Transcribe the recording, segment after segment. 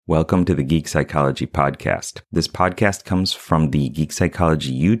Welcome to the Geek Psychology Podcast. This podcast comes from the Geek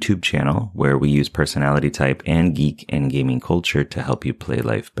Psychology YouTube channel, where we use personality type and geek and gaming culture to help you play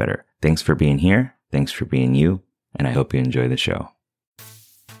life better. Thanks for being here. Thanks for being you. And I hope you enjoy the show.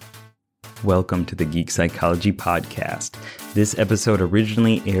 Welcome to the Geek Psychology Podcast. This episode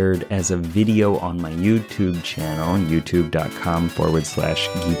originally aired as a video on my YouTube channel,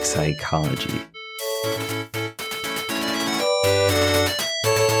 youtube.com/geek psychology.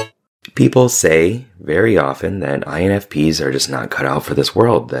 People say very often that INFPs are just not cut out for this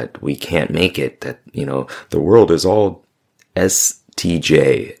world, that we can't make it, that, the world is all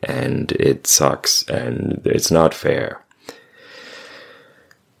STJ and it sucks and it's not fair.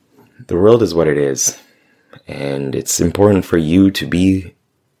 The world is what it is, and it's important for you to be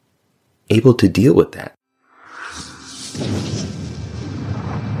able to deal with that.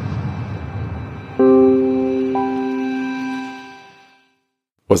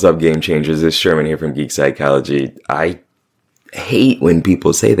 What's up, game changers? It's Sherman here from Geek Psychology. I hate when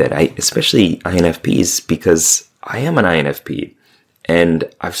people say that, especially INFPs, because I am an INFP and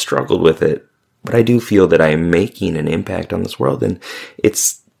I've struggled with it, but I do feel that I am making an impact on this world, and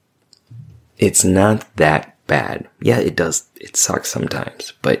it's not that bad. Yeah, it does. It sucks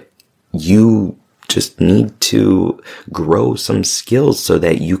sometimes, but you just need to grow some skills so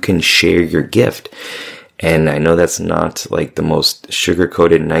that you can share your gift. And I know that's not like the most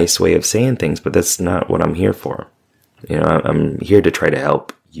sugar-coated, nice way of saying things, but that's not what I'm here for. I'm here to try to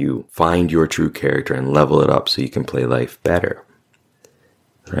help you find your true character and level it up so you can play life better.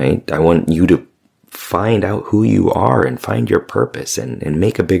 Right? I want you to find out who you are and find your purpose and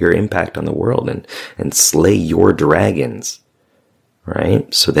make a bigger impact on the world and slay your dragons.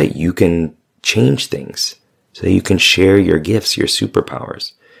 Right? So that you can change things. So that you can share your gifts, your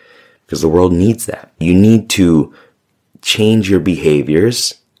superpowers. Because the world needs that. You need to change your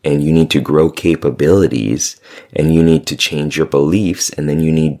behaviors, and you need to grow capabilities, and you need to change your beliefs, and then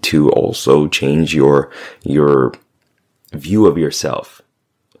you need to also change your view of yourself,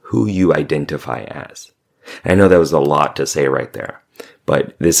 who you identify as. I know that was a lot to say right there,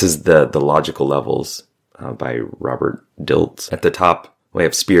 but this is the logical levels by Robert Dilts. At the top, we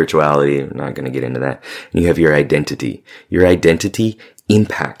have spirituality. I'm not going to get into that. And you have your identity. Your identity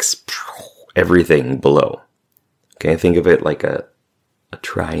impacts everything below. Okay, think of it like a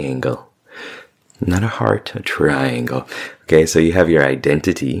triangle. Not a heart, a triangle. Okay, so you have your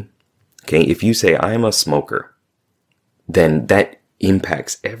identity. Okay, if you say, I'm a smoker, then that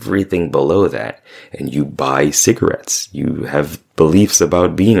impacts everything below that. And you buy cigarettes. You have beliefs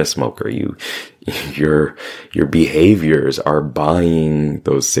about being a smoker. Your behaviors are buying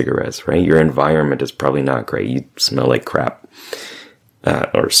those cigarettes, right? Your environment is probably not great. You smell like crap.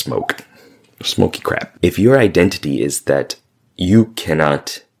 Or smoky crap. If your identity is that you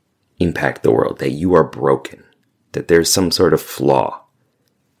cannot impact the world, that you are broken, that there's some sort of flaw,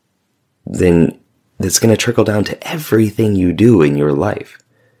 then that's going to trickle down to everything you do in your life.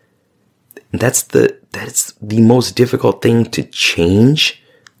 That's the most difficult thing to change.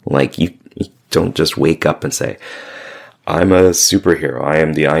 Like you don't just wake up and say, I'm a superhero. I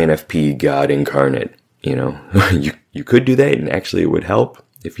am the INFP God incarnate. You could do that, and actually it would help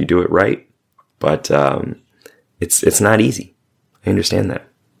if you do it right. But it's not easy. I understand that.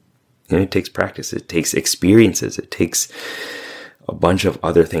 And it takes practice. It takes experiences. It takes a bunch of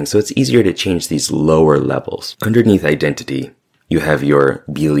other things. So it's easier to change these lower levels. Underneath identity, you have your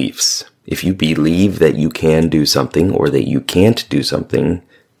beliefs. If you believe that you can do something or that you can't do something,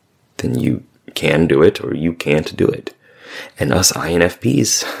 then you can do it or you can't do it. And us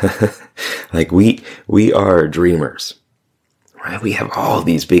INFPs, like we are dreamers, right? We have all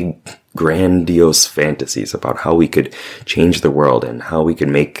these big grandiose fantasies about how we could change the world and how we could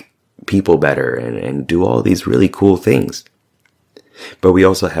make people better and do all these really cool things. But we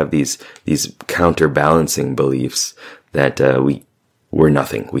also have these counterbalancing beliefs that we're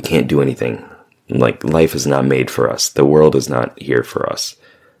nothing. We can't do anything. Like, life is not made for us. The world is not here for us.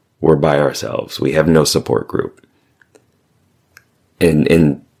 We're by ourselves. We have no support group.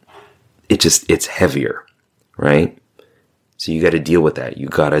 And it's heavier, right? So you got to deal with that. You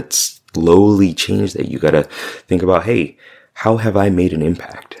got to slowly change that. You got to think about, hey, how have I made an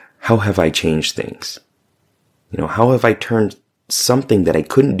impact? How have I changed things? How have I turned something that I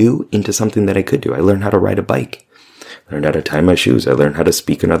couldn't do into something that I could do? I learned how to ride a bike. I learned how to tie my shoes. I learned how to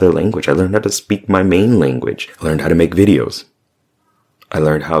speak another language. I learned how to speak my main language. I learned how to make videos. I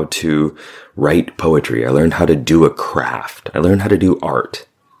learned how to write poetry. I learned how to do a craft. I learned how to do art.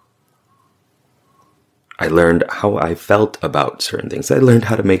 I learned how I felt about certain things. I learned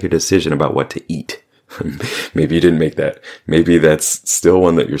how to make a decision about what to eat. Maybe you didn't make that. Maybe that's still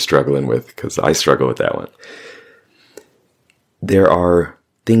one that you're struggling with, because I struggle with that one. There are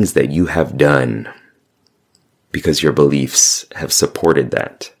things that you have done because your beliefs have supported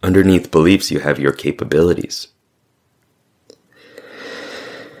that. Underneath beliefs, you have your capabilities.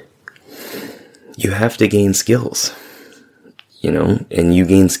 You have to gain skills, and you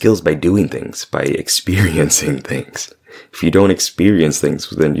gain skills by doing things, by experiencing things. If you don't experience things,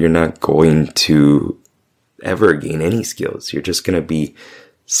 then you're not going to ever gain any skills. You're just going to be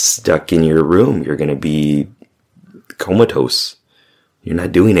stuck in your room. You're going to be comatose. You're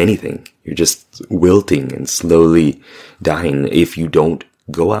not doing anything. You're just wilting and slowly dying if you don't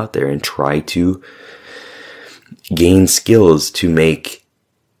go out there and try to gain skills to make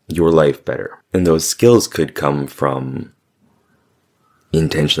your life better. And those skills could come from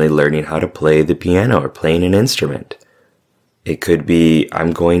intentionally learning how to play the piano or playing an instrument. It could be,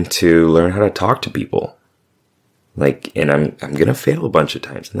 I'm going to learn how to talk to people. And I'm going to fail a bunch of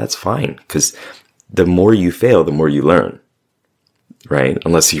times, and that's fine, because the more you fail, the more you learn, right?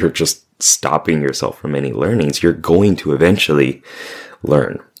 Unless you're just stopping yourself from any learnings, you're going to eventually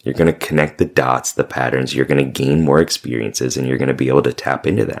learn. You're going to connect the dots, the patterns, you're going to gain more experiences, and you're going to be able to tap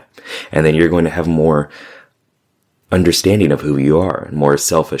into that. And then you're going to have more understanding of who you are, and more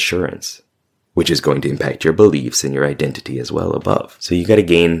self-assurance, which is going to impact your beliefs and your identity as well above. So you got to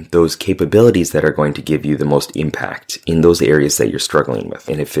gain those capabilities that are going to give you the most impact in those areas that you're struggling with.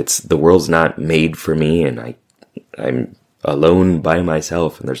 And if it's the world's not made for me and I'm alone by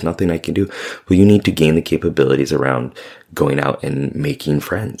myself and there's nothing I can do, well, you need to gain the capabilities around going out and making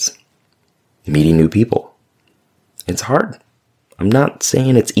friends, meeting new people. It's hard. I'm not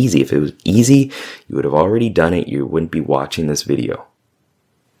saying it's easy. If it was easy, you would have already done it. You wouldn't be watching this video.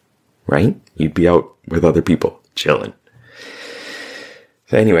 Right? You'd be out with other people, chilling.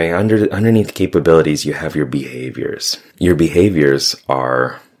 So anyway, underneath capabilities, you have your behaviors. Your behaviors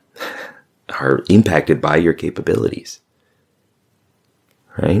are impacted by your capabilities.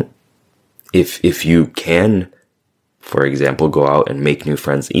 Right? If you can, for example, go out and make new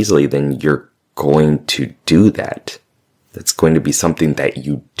friends easily, then you're going to do that. That's going to be something that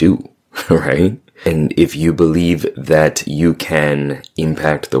you do, right? And if you believe that you can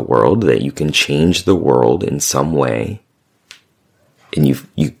impact the world, that you can change the world in some way, and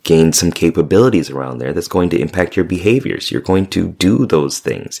you gain some capabilities around there that's going to impact your behaviors, you're going to do those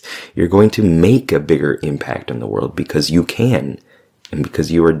things. You're going to make a bigger impact on the world because you can, and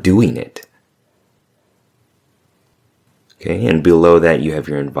because you are doing it. Okay, and below that you have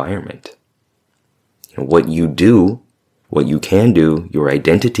your environment. What you do, what you can do, your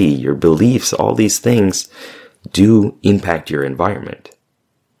identity, your beliefs, all these things do impact your environment,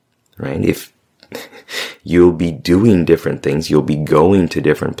 right? If you'll be doing different things, you'll be going to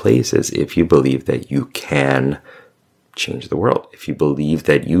different places if you believe that you can change the world. If you believe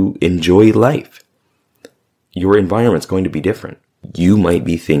that you enjoy life, your environment's going to be different. You might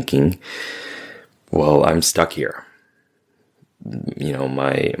be thinking, well, I'm stuck here.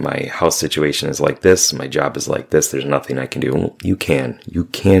 My house situation is like this. My job is like this. There's nothing I can do. Well, you can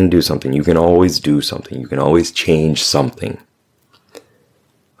do something. You can always do something. You can always change something.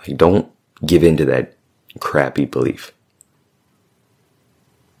 Don't give in to that crappy belief.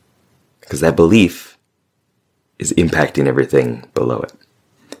 Because that belief is impacting everything below it.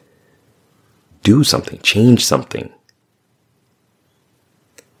 Do something. Change something.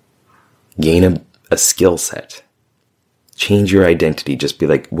 Gain a skill set. Change your identity. Just be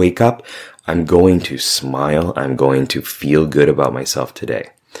like, wake up. I'm going to smile. I'm going to feel good about myself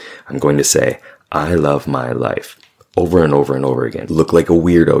today. I'm going to say, I love my life. Over and over and over again. Look like a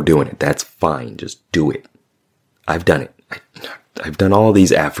weirdo doing it. That's fine. Just do it. I've done it. I've done all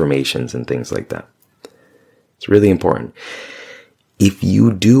these affirmations and things like that. It's really important. If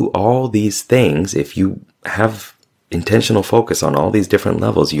you do all these things, if you have intentional focus on all these different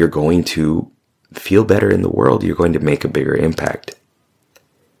levels, you're going to feel better in the world. You're going to make a bigger impact.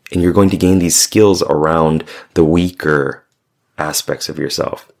 And you're going to gain these skills around the weaker aspects of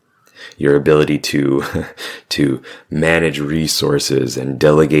yourself. Your ability to manage resources and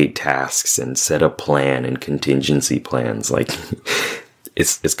delegate tasks and set a plan and contingency plans.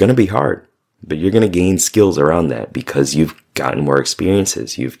 It's going to be hard, but you're going to gain skills around that because you've gotten more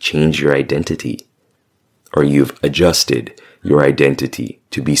experiences. You've changed your identity, or you've adjusted your identity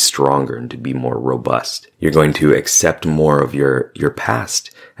to be stronger and to be more robust. You're going to accept more of your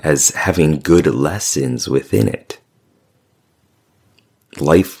past as having good lessons within it.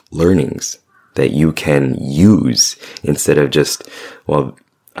 Life learnings that you can use instead of just, well,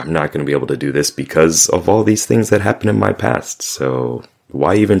 I'm not going to be able to do this because of all these things that happened in my past. So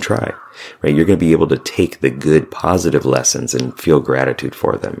why even try, right? You're going to be able to take the good, positive lessons and feel gratitude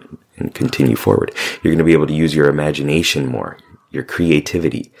for them and continue forward. You're going to be able to use your imagination more, your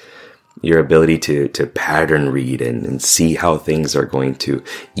creativity, your ability to pattern read and see how things are going to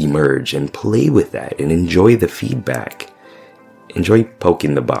emerge and play with that and enjoy the feedback. Enjoy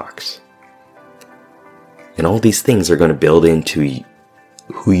poking the box. And all these things are going to build into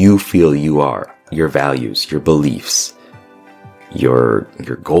who you feel you are, your values, your beliefs, your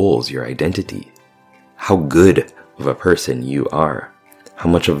goals, your identity, how good of a person you are, how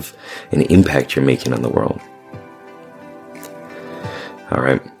much of an impact you're making on the world. All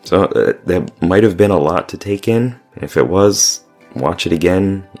right, so that might have been a lot to take in. If it was, watch it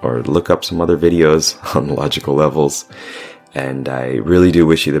again or look up some other videos on logical levels. And I really do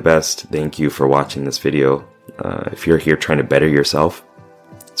wish you the best. Thank you for watching this video. If you're here trying to better yourself,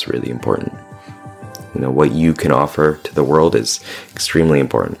 it's really important. What you can offer to the world is extremely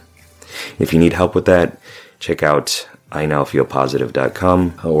important. If you need help with that, check out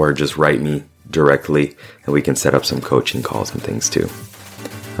inowfeelpositive.com or just write me directly and we can set up some coaching calls and things too.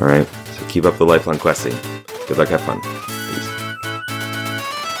 All right, so keep up the lifelong questing. Good luck, have fun. Peace.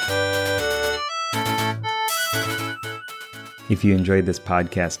 If you enjoyed this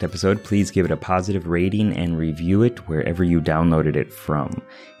podcast episode, please give it a positive rating and review it wherever you downloaded it from.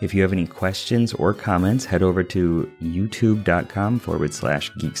 If you have any questions or comments, head over to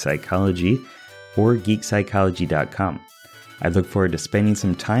youtube.com/geekpsychology or geekpsychology.com. I look forward to spending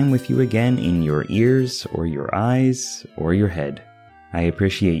some time with you again in your ears or your eyes or your head. I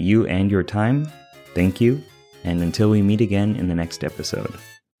appreciate you and your time. Thank you. And until we meet again in the next episode.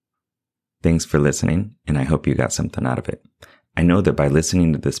 Thanks for listening, and I hope you got something out of it. I know that by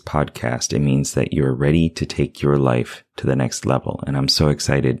listening to this podcast, it means that you're ready to take your life to the next level, and I'm so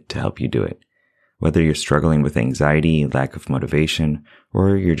excited to help you do it. Whether you're struggling with anxiety, lack of motivation,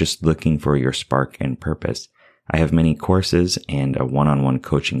 or you're just looking for your spark and purpose, I have many courses and a one-on-one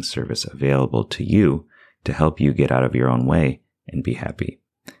coaching service available to you to help you get out of your own way and be happy.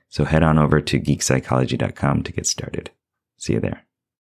 So head on over to geekpsychology.com to get started. See you there.